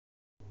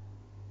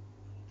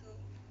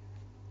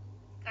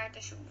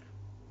কারটা সুন্দর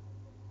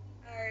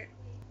আর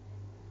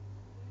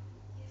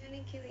কি জানি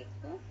কি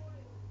লিখবো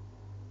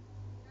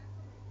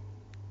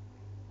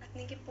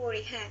আপনি কি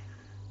পড়ি হ্যাঁ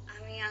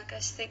আমি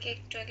আকাশ থেকে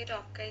একটু আগে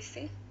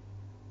টপকাইছি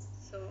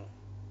সো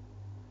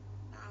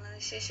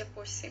বাংলাদেশে এসে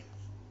পড়ছি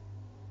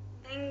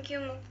থ্যাংক ইউ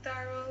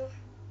মুক্তারুল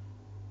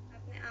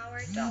আপনি our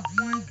top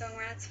 1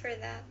 congrats for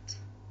that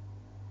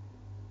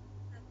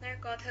আপনার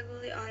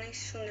কথাগুলি অনেক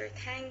সুন্দর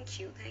থ্যাংক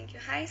ইউ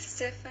হাই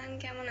স্টেফান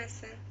কেমন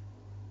আছেন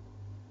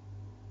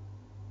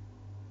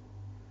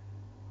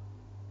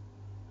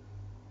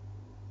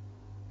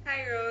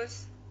high rose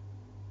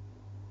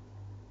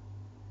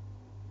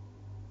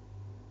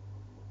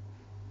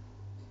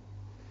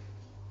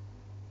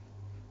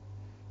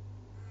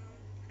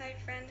hi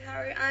friend how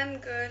are you I'm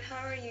good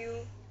how are you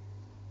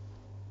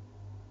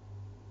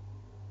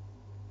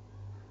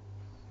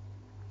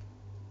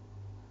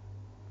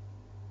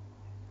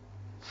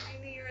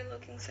Maybe you're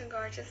looking so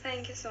gorgeous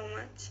thank you so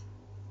much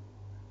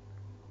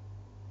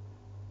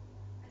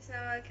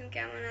Assalamu alaikum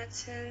কেমন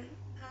আছেন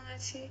ভালো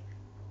আছি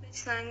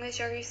Which language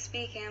are you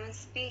speaking? I'm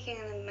speaking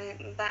in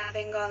the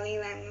Bengali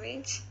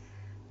language,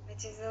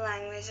 which is the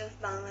language of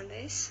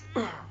Bangladesh.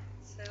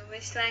 So,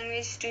 which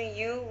language do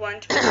you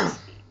want me to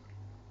speak?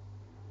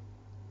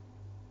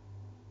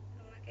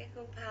 তোমাকে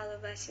খুব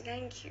ভালোবাসি.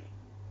 Thank you.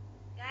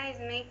 Guys,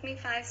 make me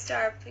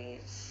 5-star,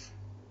 please.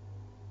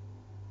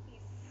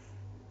 Please.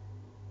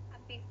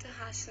 আপনি একটু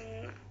হাসুন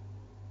না.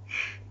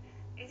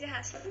 এই যে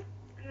হাসুন,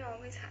 আমি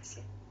always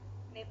হাসি.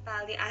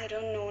 Nepali, I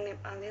don't know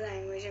Nepali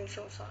language. I'm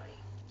so sorry.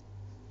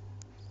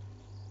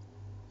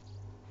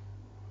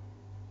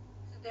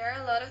 There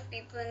are a lot of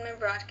people in my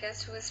broadcast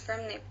who is from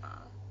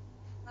Nepal.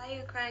 Why are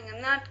you crying?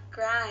 I'm not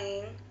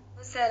crying.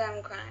 Who said I'm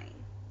crying?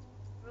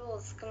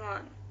 Rules, come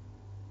on.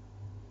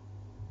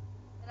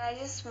 But I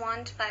just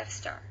want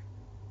 5-star.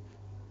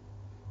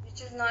 Which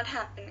is not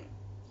happening.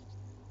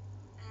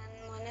 And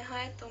মনে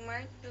হয়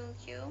তোমার চুল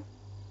কেউ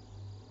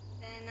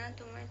দেয় না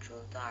তোমার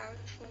চুল তো আরো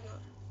সুন্দর.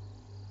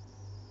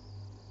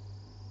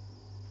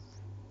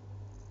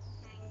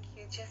 Thank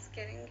you. Just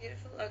kidding.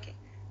 Beautiful. Okay.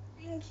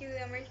 Thank you,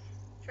 Amrit,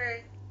 for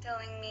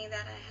telling me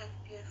that I have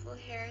beautiful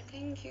hair.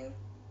 Thank you.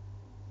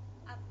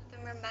 আপু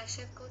তোমার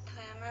বাসা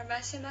কোথায়? আমার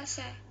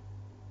বাসায়.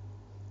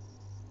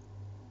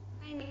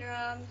 Hi,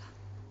 Nirab.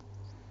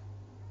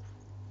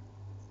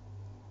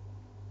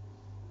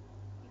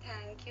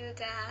 Thank you,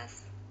 Das.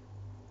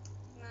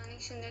 তুমি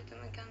অনেক সুন্দর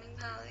তোমাকে অনেক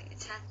ভালো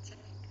লেগেছে আচ্ছা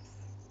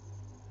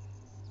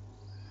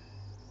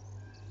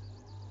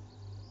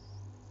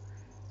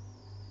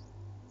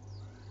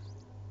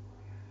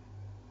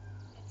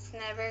It's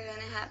never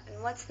gonna happen.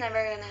 What's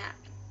never gonna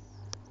happen?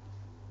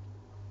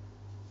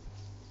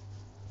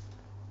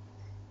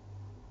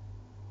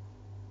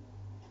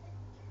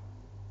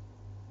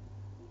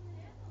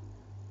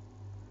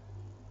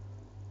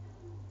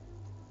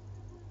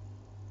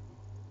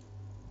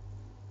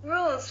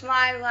 Rules,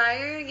 why are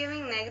you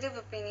giving negative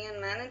opinion,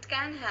 man? It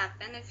can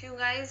happen. If you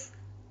guys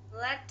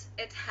let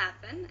it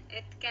happen,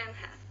 it can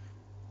happen.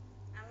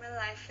 In my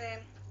life,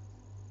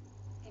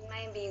 in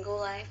my bigo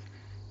life,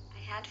 I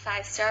had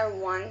 5-star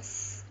once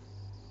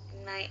in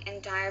my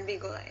entire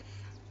bigo life.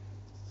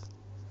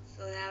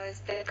 So that was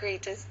the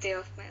greatest day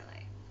of my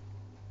life.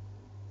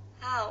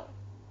 How?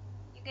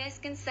 You guys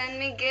can send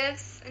me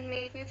gifts and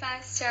make me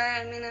 5-star.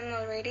 I mean, I'm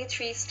already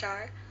 3-star.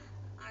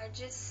 Or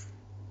just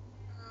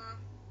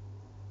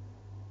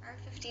or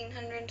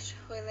 1500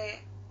 হইলে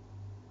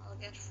I'll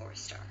get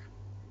 4-star.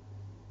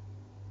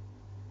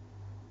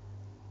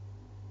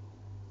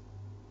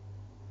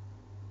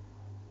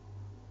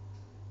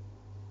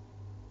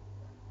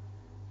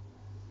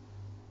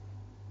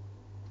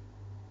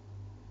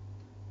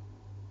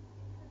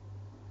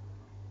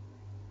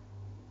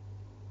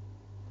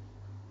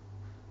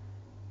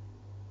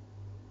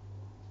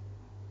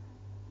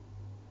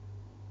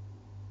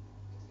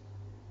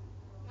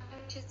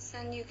 I should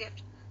send you gift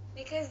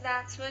because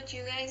that's what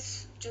you guys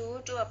do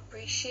to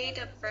appreciate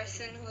a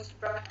person who's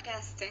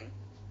broadcasting.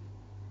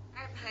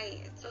 Bhai,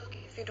 it's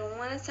okay. If you don't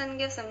want to send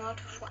gifts,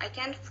 I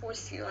can't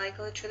force you. Like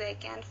literally, I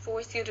can't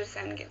force you to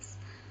send gifts.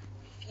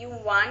 If you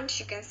want,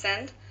 you can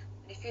send.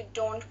 But if you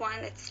don't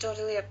want, it's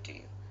totally up to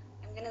you.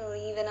 I'm gonna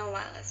leave in a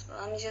while as well.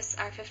 I'm just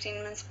our 15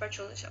 minutes per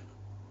চলে যাব.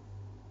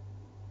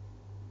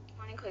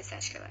 অনেক হয়েছে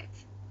আজকে live.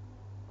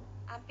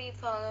 আপনি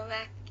follow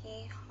back কি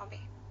হবে?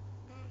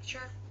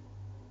 Sure.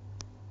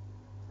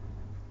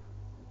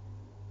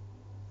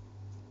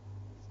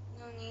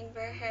 No need,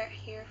 we're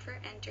here for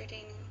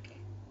entertaining,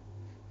 okay?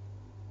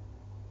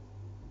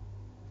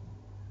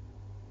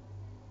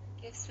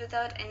 Gifts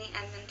without any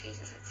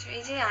advantages. It's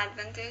really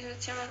advantage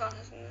হচ্ছে আমার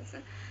কথা শুনতেছে.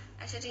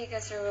 আচ্ছা ঠিক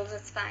আছে rules,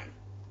 it's fine.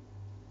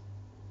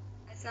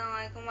 Assalamu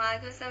alaikum.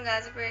 Walaikum assalam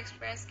Gazipur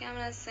Express.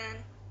 কেমন আছেন?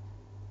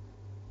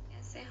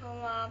 कैसे हो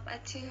आप?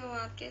 अच्छी हो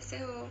आप? कैसे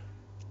हो?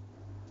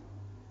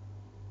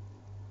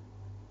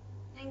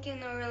 Thank you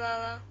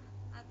Nurulala.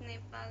 आप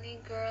नेपाली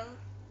girl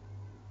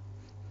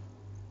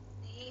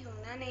नहीं हो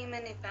ना? नहीं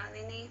मैं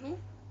नेपाली नहीं हूँ.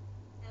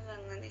 मैं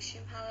बांग्लादेशी.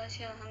 ভালো আছি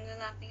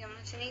আলহামদুলিল্লাহ. আপনি কেমন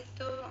আছেন? এই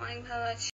তো অনেক ভালো আছি.